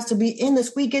God has to be in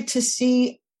this, we get to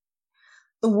see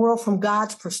the world from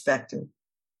God's perspective.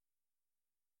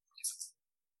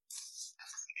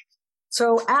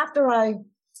 So after I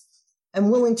am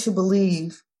willing to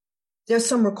believe, there's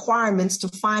some requirements to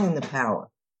finding the power.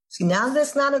 See, now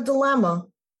that's not a dilemma.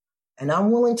 And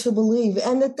I'm willing to believe.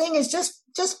 And the thing is,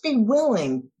 just be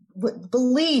willing.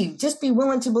 Believe. Just be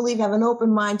willing to believe. Have an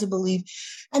open mind to believe.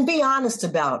 And be honest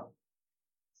about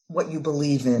what you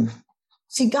believe in.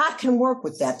 See, God can work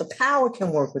with that. The power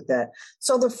can work with that.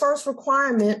 So the first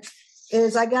requirement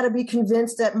is I got to be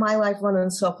convinced that my life running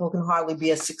self-will can hardly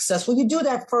be as successful. You do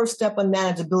that first step on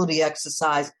manageability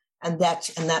exercise, and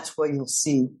that's where you'll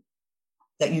see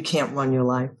that you can't run your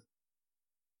life,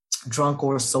 drunk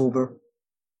or sober,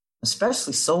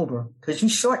 especially sober, because you're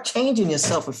shortchanging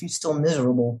yourself if you're still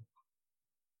miserable.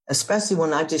 Especially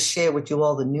when I just share with you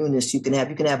all the newness you can have.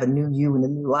 You can have a new you and a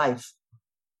new life.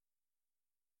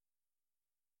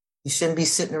 You shouldn't be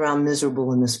sitting around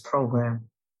miserable in this program.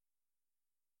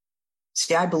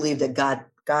 See, I believe that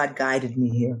God guided me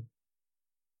here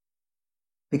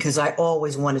because I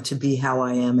always wanted to be how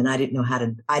I am, and I didn't know how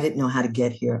to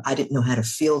get here. I didn't know how to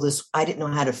feel this. I didn't know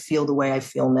how to feel the way I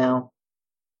feel now.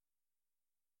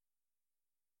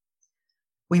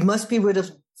 We must be rid of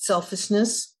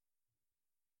selfishness.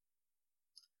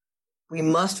 We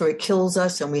must, or it kills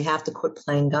us, and we have to quit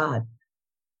playing God.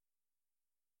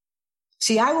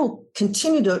 See, I will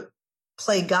continue to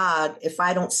play God if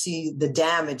I don't see the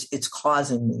damage it's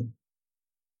causing me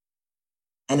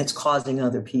and it's causing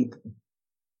other people.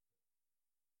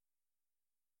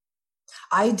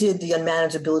 I did the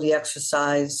unmanageability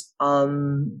exercise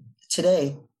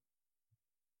today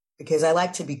because I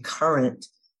like to be current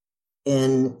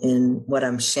in what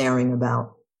I'm sharing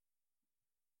about.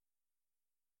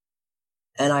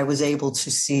 And I was able to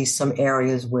see some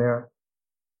areas where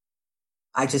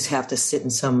I just have to sit in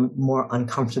some more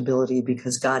uncomfortability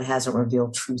because God hasn't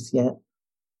revealed truth yet.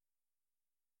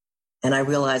 And I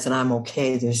realize that I'm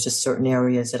okay. There's just certain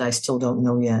areas that I still don't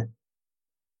know yet.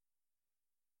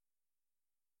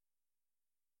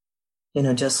 You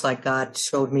know, just like God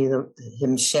showed me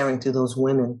him sharing through those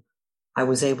women, I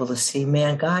was able to see,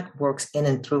 man, God works in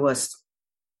and through us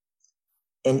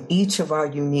in each of our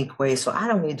unique ways. So I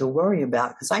don't need to worry about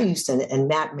it because I used to, and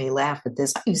Matt may laugh at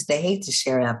this, I used to hate to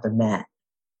share after Matt.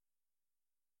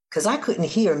 Because I couldn't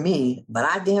hear me, but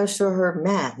I damn sure heard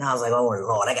Matt. And I was like, oh,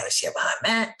 Lord, I got to share behind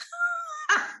Matt.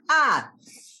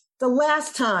 The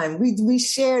last time we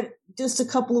shared just a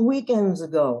couple of weekends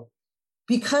ago,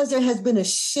 because there has been a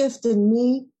shift in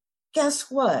me, guess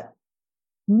what?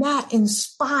 Matt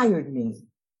inspired me.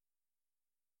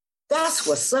 That's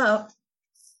what's up.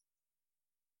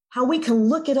 How we can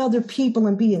look at other people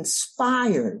and be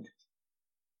inspired,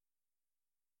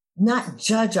 not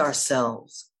judge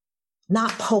ourselves.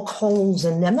 Not poke holes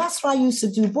in them. That's what I used to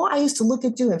do. Boy, I used to look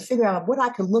at you and figure out what I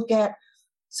could look at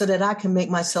so that I can make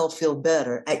myself feel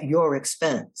better at your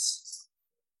expense.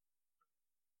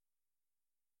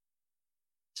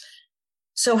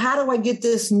 So how do I get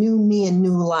this new me and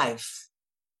new life?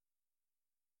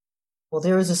 Well,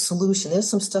 there is a solution. There's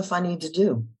some stuff I need to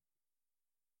do.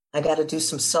 I got to do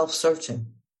some self-searching.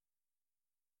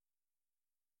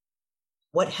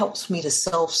 What helps me to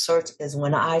self-search is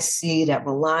when I see that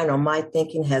relying on my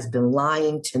thinking has been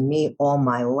lying to me all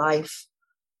my life,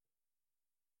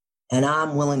 and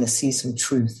I'm willing to see some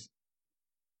truth.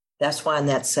 That's why in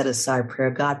that set-aside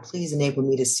prayer, God, please enable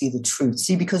me to see the truth.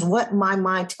 See, because what my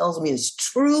mind tells me is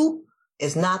true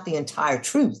is not the entire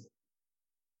truth.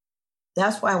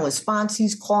 That's why when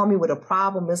sponsees call me with a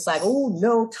problem, it's like, oh,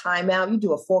 no, time out. You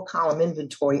do a 4-column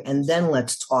inventory and then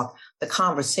let's talk. The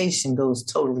conversation goes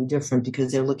totally different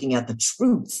because they're looking at the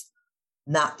truth,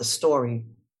 not the story,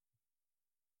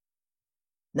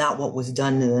 not what was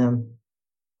done to them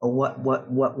or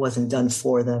what wasn't done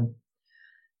for them.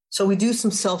 So we do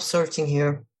some self-searching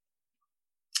here,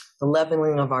 the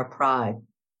leveling of our pride.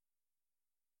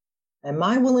 Am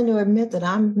I willing to admit that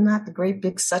I'm not the great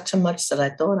big such and much that I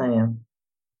thought I am?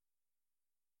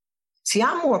 See,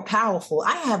 I'm more powerful.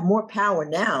 I have more power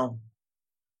now,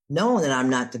 knowing that I'm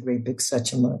not the great big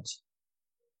such and much.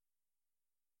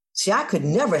 See, I could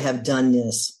never have done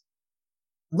this.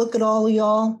 Look at all of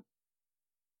y'all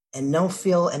and don't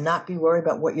feel and not be worried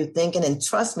about what you're thinking. And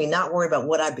trust me, not worry about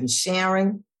what I've been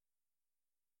sharing.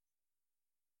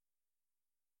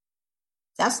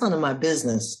 That's none of my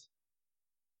business.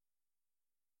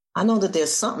 I know that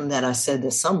there's something that I said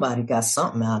that somebody got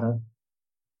something out of.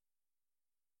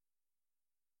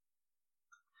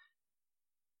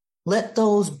 Let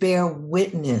those bear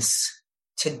witness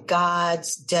to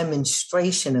God's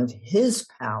demonstration of his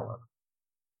power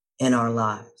in our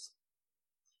lives.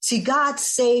 See, God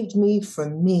saved me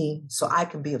from me so I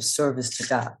can be of service to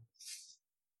God.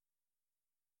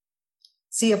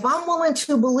 See, if I'm willing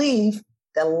to believe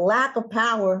that lack of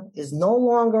power is no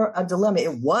longer a dilemma,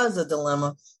 it was a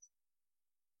dilemma,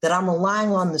 that I'm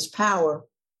relying on this power,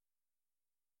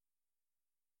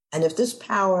 And if this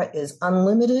power is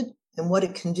unlimited in what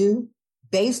it can do,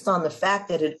 based on the fact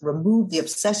that it removed the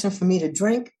obsession for me to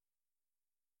drink,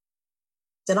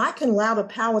 then I can allow the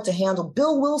power to handle.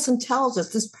 Bill Wilson tells us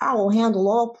this power will handle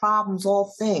all problems,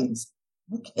 all things.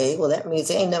 Okay, well, that means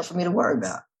there ain't nothing for me to worry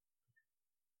about.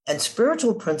 And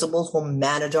spiritual principles will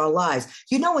manage our lives.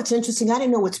 You know what's interesting? I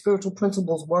didn't know what spiritual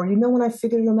principles were. You know when I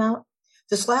figured them out?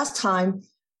 This last time,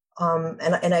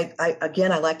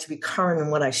 I like to be current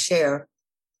in what I share.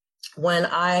 When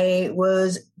I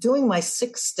was doing my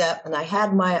 6th step and I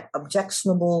had my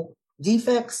objectionable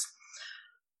defects,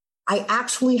 I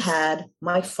actually had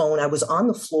my phone. I was on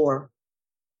the floor.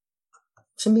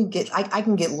 I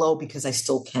can get low because I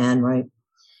still can, right?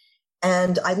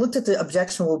 And I looked at the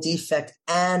objectionable defect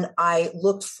and I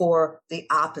looked for the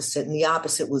opposite, and the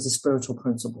opposite was a spiritual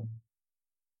principle.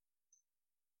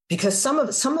 Because some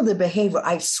of the behavior,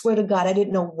 I swear to God, I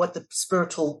didn't know what the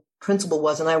spiritual principle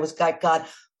was, and I was like, God,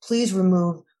 please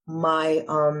remove my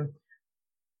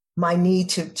my need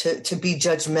to be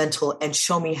judgmental and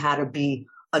show me how to be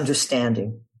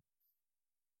understanding.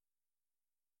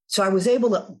 So I was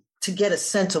able to get a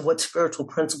sense of what spiritual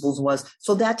principles was.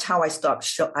 So that's how I start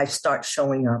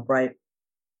showing up, right?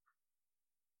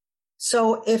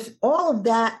 So if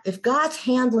God's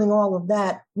handling all of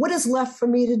that, what is left for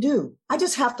me to do? I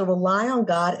just have to rely on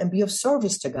God and be of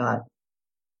service to God.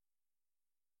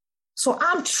 So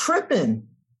I'm tripping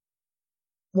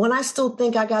when I still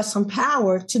think I got some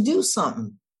power to do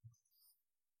something.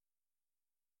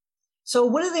 So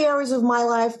what are the areas of my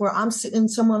life where I'm sitting in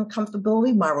some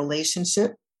uncomfortability? My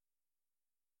relationship,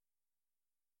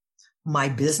 my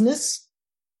business,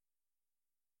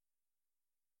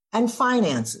 and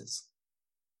finances.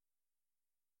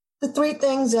 The 3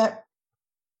 things that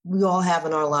we all have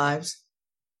in our lives.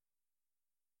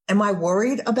 Am I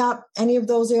worried about any of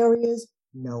those areas?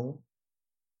 No.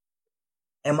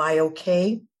 Am I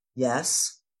okay?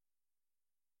 Yes.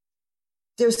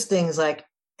 There's things like,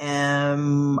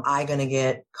 am I going to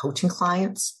get coaching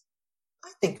clients? I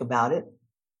think about it.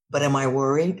 But am I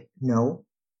worried? No.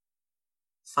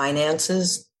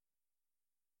 Finances?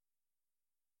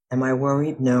 Am I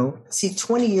worried? No. See,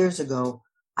 20 years ago,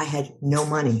 I had no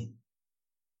money.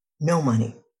 No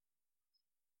money.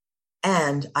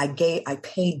 And I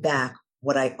paid back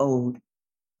what I owed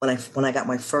when I got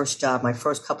my first job, my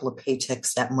first couple of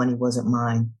paychecks. That money wasn't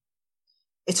mine.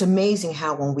 It's amazing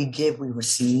how when we give, we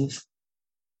receive.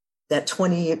 That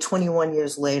 21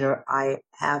 years later, I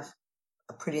have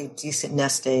a pretty decent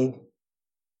nest egg.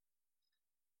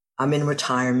 I'm in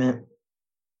retirement.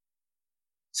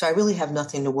 So I really have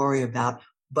nothing to worry about.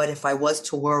 But if I was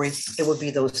to worry, it would be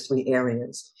those 3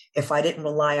 areas. If I didn't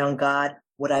rely on God,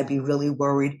 would I be really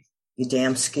worried? You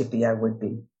damn Skippy, I would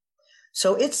be.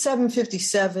 So it's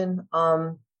 7:57.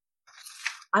 I'm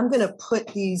going to put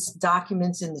these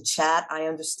documents in the chat. I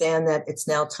understand that it's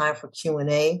now time for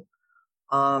Q&A.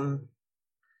 Y'all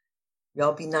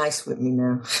be nice with me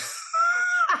now.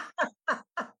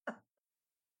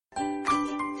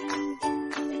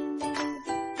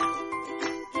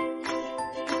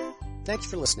 Thanks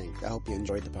for listening. I hope you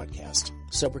enjoyed the podcast.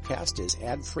 Sobercast is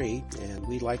ad-free, and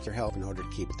we'd like your help in order to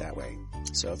keep it that way.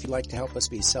 So if you'd like to help us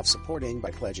be self-supporting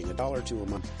by pledging $1 or $2 a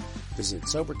month, visit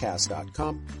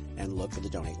Sobercast.com and look for the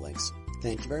donate links.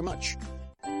 Thank you very much.